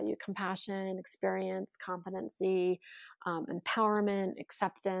justice, they value compassion, experience, competency, empowerment,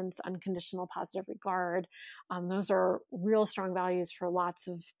 acceptance, unconditional positive regard. Those are real strong values for lots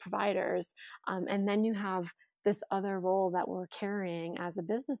of providers. And then you have this other role that we're carrying as a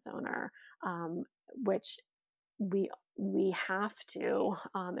business owner, which we have to,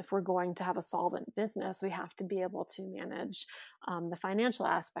 if we're going to have a solvent business, we have to be able to manage the financial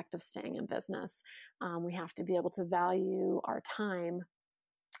aspect of staying in business. We have to be able to value our time,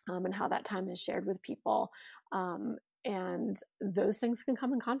 and how that time is shared with people. And those things can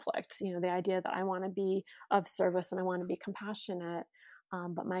come in conflict. The idea that I want to be of service and I want to be compassionate,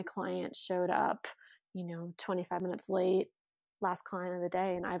 but my client showed up, 25 minutes late, last client of the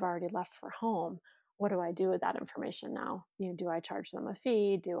day, and I've already left for home. What do I do with that information now? Do I charge them a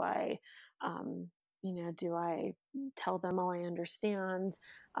fee? Do I tell them, oh, I understand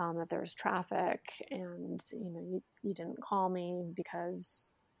that there's traffic, and you didn't call me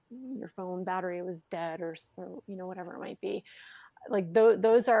because your phone battery was dead, or whatever it might be. Like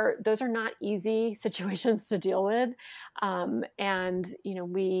those are not easy situations to deal with, and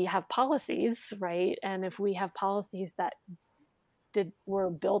we have policies, right? And if we have policies that were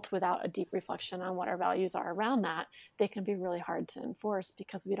built without a deep reflection on what our values are around that, they can be really hard to enforce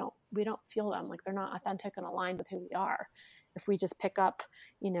because we don't feel them, like they're not authentic and aligned with who we are. If we just pick up,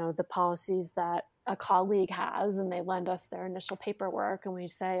 the policies that a colleague has, and they lend us their initial paperwork, and we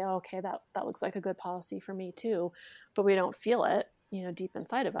say, oh, okay, that looks like a good policy for me too, but we don't feel it, deep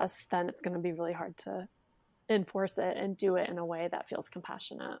inside of us, then it's going to be really hard to enforce it and do it in a way that feels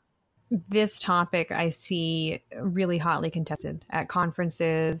compassionate. This topic I see really hotly contested at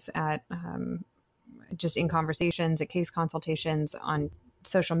conferences, at just in conversations, at case consultations, on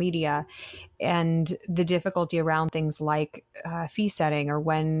social media, and the difficulty around things like fee setting, or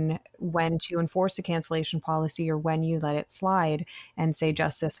when to enforce a cancellation policy, or when you let it slide and say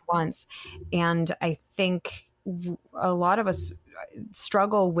just this once. And I think a lot of us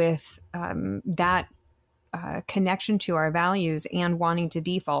struggle with that connection to our values, and wanting to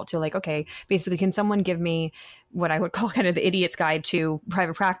default to, like, okay, basically, can someone give me what I would call kind of the idiot's guide to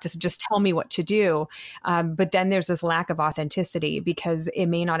private practice, just tell me what to do. But then there's this lack of authenticity because it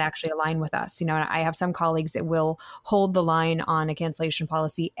may not actually align with us. I have some colleagues that will hold the line on a cancellation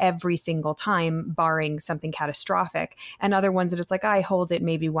policy every single time, barring something catastrophic. And other ones that it's like, I hold it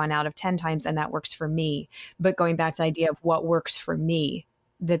maybe 1 out of 10 times and that works for me. But going back to the idea of what works for me,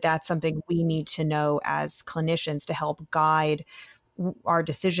 that's something we need to know as clinicians to help guide our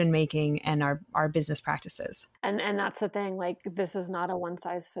decision making and our business practices. And that's the thing, like, this is not a one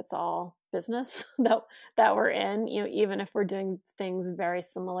size fits all business that we're in, even if we're doing things very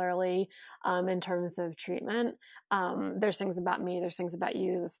similarly in terms of treatment. There's things about me, there's things about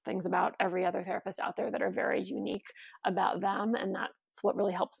you, there's things about every other therapist out there that are very unique about them. And that's what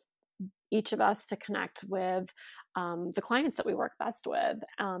really helps each of us to connect with the clients that we work best with.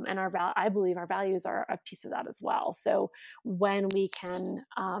 And I believe our values are a piece of that as well. So when we can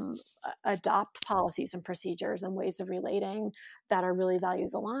adopt policies and procedures and ways of relating that are really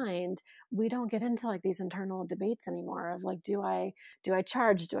values aligned, we don't get into like these internal debates anymore of like, do I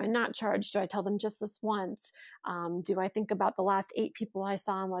charge? Do I not charge? Do I tell them just this once? Do I think about the last 8 people I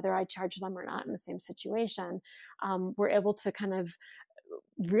saw and whether I charge them or not in the same situation? We're able to kind of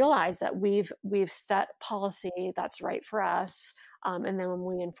realize that we've set policy that's right for us, and then when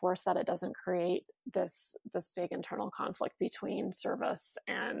we enforce that, it doesn't create this big internal conflict between service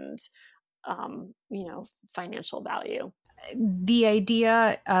and financial value. The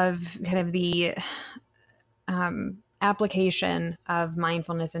idea of kind of the application of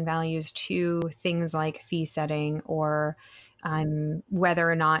mindfulness and values to things like fee setting or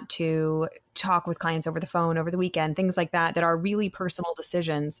whether or not to talk with clients over the phone over the weekend, things like that, that are really personal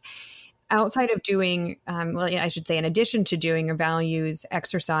decisions. Outside of doing, I should say, in addition to doing a values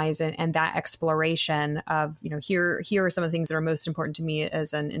exercise and that exploration of, here are some of the things that are most important to me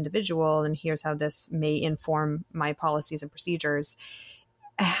as an individual, and here's how this may inform my policies and procedures.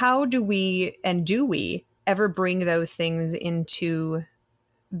 How do we ever bring those things into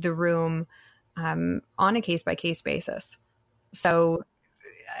the room on a case-by-case basis? So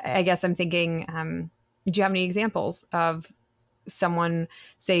I guess I'm thinking, do you have any examples of someone,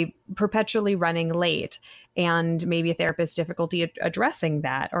 say, perpetually running late and maybe a therapist's difficulty addressing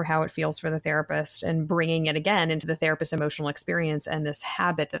that, or how it feels for the therapist and bringing it again into the therapist's emotional experience and this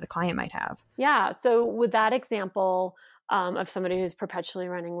habit that the client might have? Yeah. So with that example of somebody who's perpetually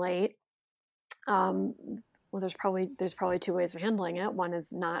running late, well, there's probably 2 ways of handling it. One is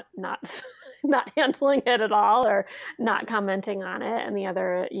not not handling it at all or not commenting on it, and the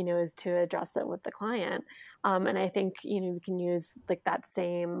other, is to address it with the client. And I think we can use like that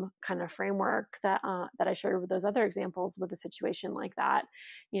same kind of framework that I shared with those other examples with a situation like that.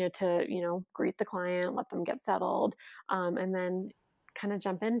 To greet the client, let them get settled, and then kind of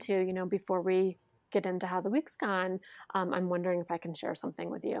jump into before we get into how the week's gone. I'm wondering if I can share something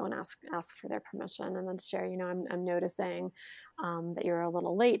with you and ask for their permission, and then share, I'm noticing that you're a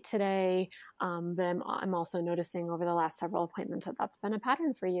little late today. But I'm also noticing over the last several appointments that that's been a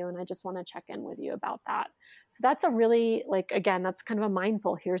pattern for you. And I just want to check in with you about that. So that's a really, again, that's kind of a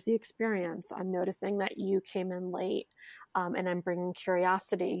mindful, here's the experience. I'm noticing that you came in late. And I'm bringing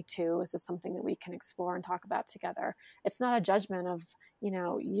curiosity to, is this something that we can explore and talk about together? It's not a judgment of,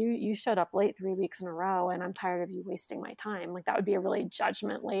 you showed up late 3 weeks in a row and I'm tired of you wasting my time. Like that would be a really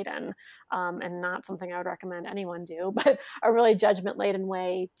judgment laden and not something I would recommend anyone do, but a really judgment laden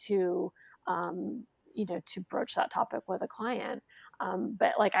way to, to broach that topic with a client.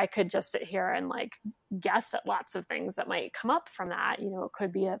 But I could just sit here and guess at lots of things that might come up from that. It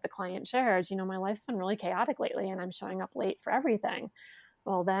could be that the client shares, my life's been really chaotic lately and I'm showing up late for everything.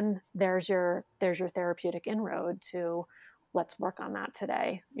 Well, then there's your therapeutic inroad to, let's work on that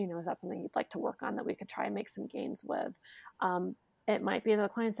today. Is that something you'd like to work on that we could try and make some gains with? It might be that the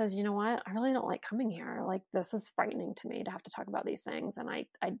client says, you know what, I really don't like coming here. This is frightening to me to have to talk about these things. And I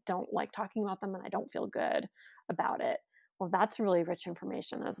don't like talking about them and I don't feel good about it. Well, that's really rich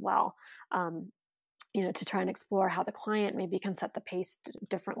information as well. To try and explore how the client maybe can set the pace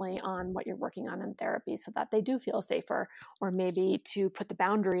differently on what you're working on in therapy so that they do feel safer, or maybe to put the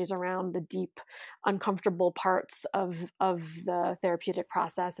boundaries around the deep, uncomfortable parts of the therapeutic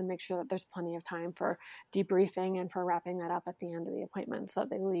process and make sure that there's plenty of time for debriefing and for wrapping that up at the end of the appointment so that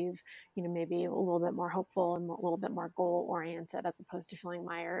they leave, maybe a little bit more hopeful and a little bit more goal oriented as opposed to feeling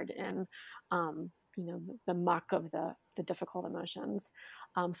mired in, the muck of the difficult emotions.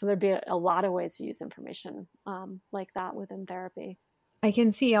 So there'd be a lot of ways to use information like that within therapy. I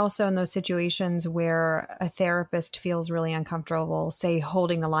can see also in those situations where a therapist feels really uncomfortable, say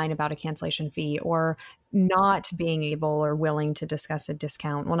holding the line about a cancellation fee or not being able or willing to discuss a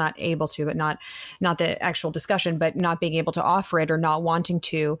discount. Well, not able to, but not the actual discussion, but not being able to offer it or not wanting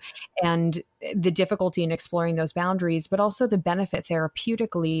to. And the difficulty in exploring those boundaries, but also the benefit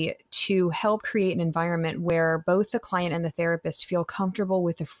therapeutically to help create an environment where both the client and the therapist feel comfortable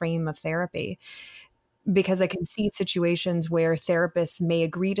with the frame of therapy. Because I can see situations where therapists may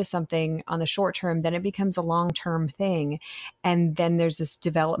agree to something on the short term, then it becomes a long-term thing. And then there's this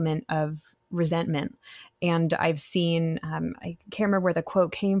development of resentment. And I've seen, I can't remember where the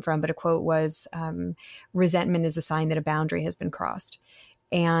quote came from, but a quote was, resentment is a sign that a boundary has been crossed.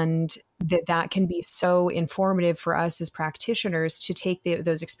 And that can be so informative for us as practitioners to take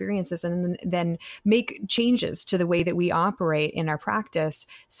those experiences and then make changes to the way that we operate in our practice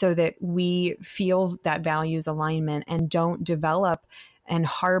so that we feel that values alignment and don't develop and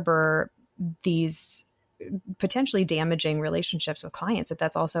harbor these potentially damaging relationships with clients, if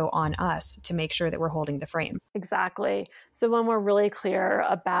that's also on us to make sure that we're holding the frame. Exactly. So when we're really clear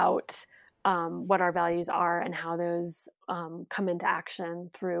about what our values are and how those come into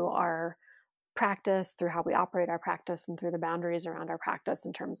action through our practice, through how we operate our practice, and through the boundaries around our practice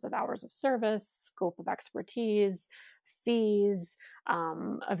in terms of hours of service, scope of expertise, fees,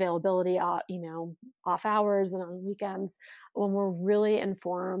 availability, off hours and on weekends. When we're really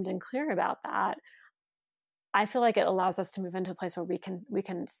informed and clear about that, I feel like it allows us to move into a place where we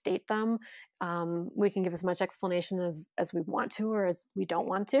can state them. We can give as much explanation as we want to or as we don't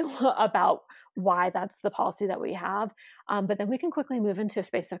want to about why that's the policy that we have. But then we can quickly move into a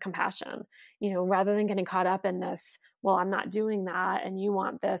space of compassion, rather than getting caught up in this, well, I'm not doing that and you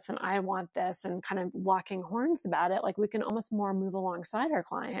want this and I want this, and kind of locking horns about it. Like, we can almost more move alongside our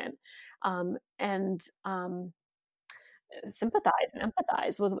client, and sympathize and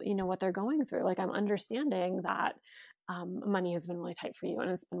empathize with what they're going through. Like, I'm understanding that money has been really tight for you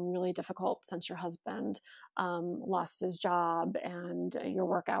and it's been really difficult since your husband lost his job and your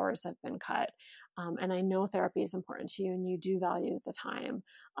work hours have been cut, and I know therapy is important to you and you do value the time,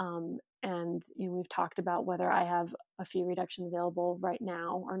 and we've talked about whether I have a fee reduction available right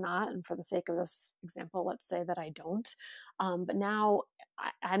now or not, and for the sake of this example, let's say that I don't, but now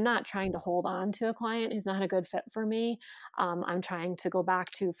I'm not trying to hold on to a client who's not a good fit for me. I'm trying to go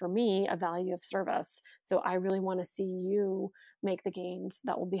back to, for me, a value of service. So I really want to see you make the gains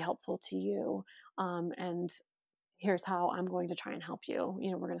that will be helpful to you. And here's how I'm going to try and help you.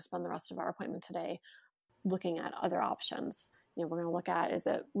 We're going to spend the rest of our appointment today looking at other options. We're going to look at, is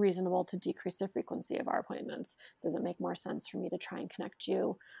it reasonable to decrease the frequency of our appointments? Does it make more sense for me to try and connect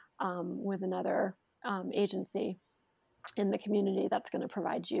you with another agency in the community that's going to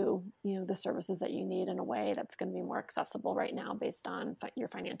provide you, the services that you need in a way that's going to be more accessible right now based on your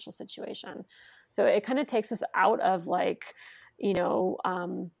financial situation? So it kind of takes us out of like,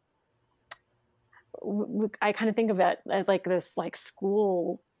 I kind of think of it like this, like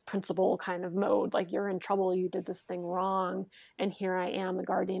school principal kind of mode, like, you're in trouble, you did this thing wrong, and here I am, the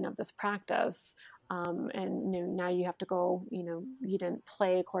guardian of this practice. And now you have to go, you didn't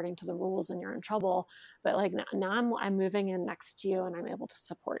play according to the rules and you're in trouble. But like, now I'm moving in next to you and I'm able to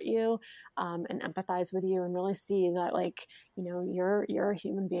support you, and empathize with you and really see that, like, you're a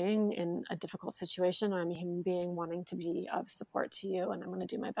human being in a difficult situation. I'm a human being wanting to be of support to you, and I'm going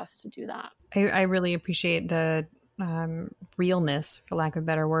to do my best to do that. I really appreciate the realness, for lack of a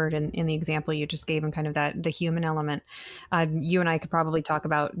better word, in the example you just gave, and kind of the human element. You and I could probably talk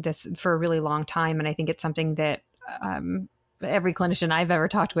about this for a really long time, and I think it's something that every clinician I've ever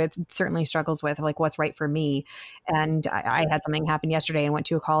talked with certainly struggles with, like, what's right for me. And I had something happen yesterday and went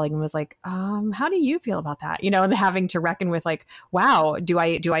to a colleague and was like, how do you feel about that? And having to reckon with, like, wow, do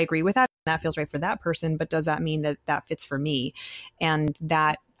I agree with that? That feels right for that person, but does that mean that that fits for me? And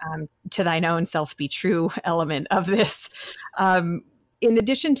that to thine own self be true element of this. In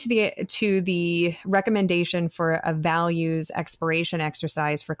addition to the recommendation for a values exploration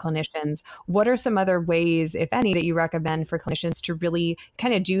exercise for clinicians, what are some other ways, if any, that you recommend for clinicians to really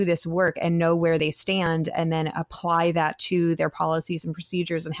kind of do this work and know where they stand, and then apply that to their policies and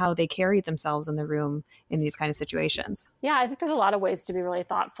procedures and how they carry themselves in the room in these kind of situations? Yeah, I think there's a lot of ways to be really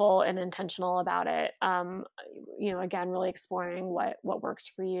thoughtful and intentional about it. Again, really exploring what works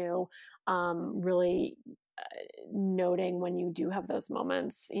for you. Really noting when you do have those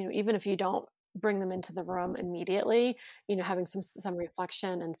moments, even if you don't bring them into the room immediately, having some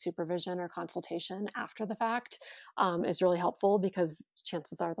reflection and supervision or consultation after the fact is really helpful, because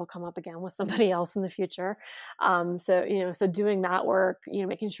chances are they'll come up again with somebody else in the future. So doing that work,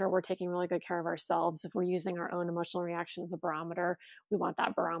 making sure we're taking really good care of ourselves. If we're using our own emotional reaction as a barometer, we want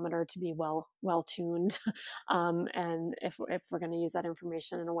that barometer to be well tuned. And if we're going to use that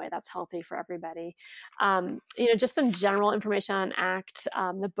information in a way that's healthy for everybody, just some general information on ACT.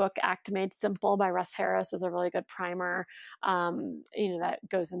 The book ACT Made Simple by Russ Harris is a really good primer, that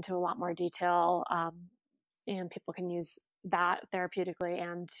goes into a lot more detail, and people can use that therapeutically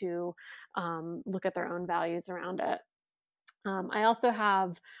and to look at their own values around it. I also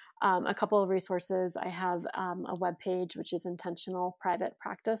have a couple of resources. I have a webpage, which is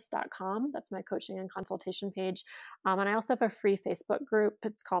intentionalprivatepractice.com. That's my coaching and consultation page. And I also have a free Facebook group.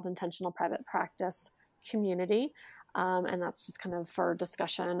 It's called Intentional Private Practice Community. And that's just kind of for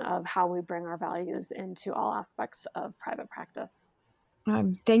discussion of how we bring our values into all aspects of private practice.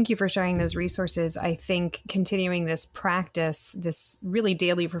 Thank you for sharing those resources. I think continuing this practice, this really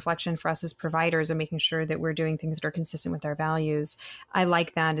daily reflection for us as providers and making sure that we're doing things that are consistent with our values, I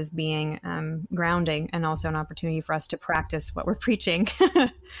like that as being grounding and also an opportunity for us to practice what we're preaching.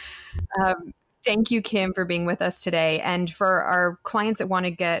 Thank you, Kim, for being with us today. And for our clients that want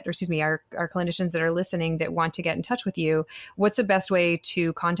to get, or excuse me, our clinicians that are listening that want to get in touch with you, what's the best way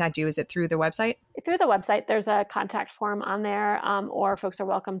to contact you? Is it through the website? Through the website, there's a contact form on there, or folks are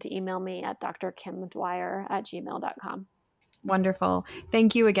welcome to email me at drkimdwyer@gmail.com. Wonderful.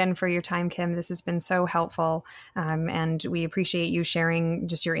 Thank you again for your time, Kim. This has been so helpful. And we appreciate you sharing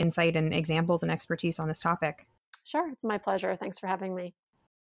just your insight and examples and expertise on this topic. Sure. It's my pleasure. Thanks for having me.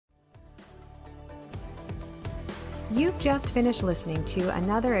 You've just finished listening to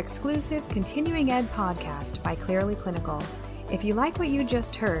another exclusive continuing ed podcast by Clearly Clinical. If you like what you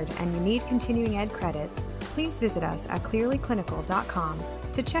just heard and you need continuing ed credits, please visit us at clearlyclinical.com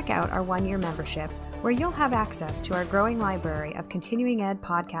to check out our one-year membership, where you'll have access to our growing library of continuing ed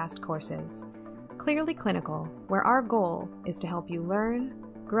podcast courses. Clearly Clinical, where our goal is to help you learn,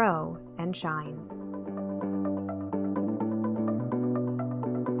 grow, and shine.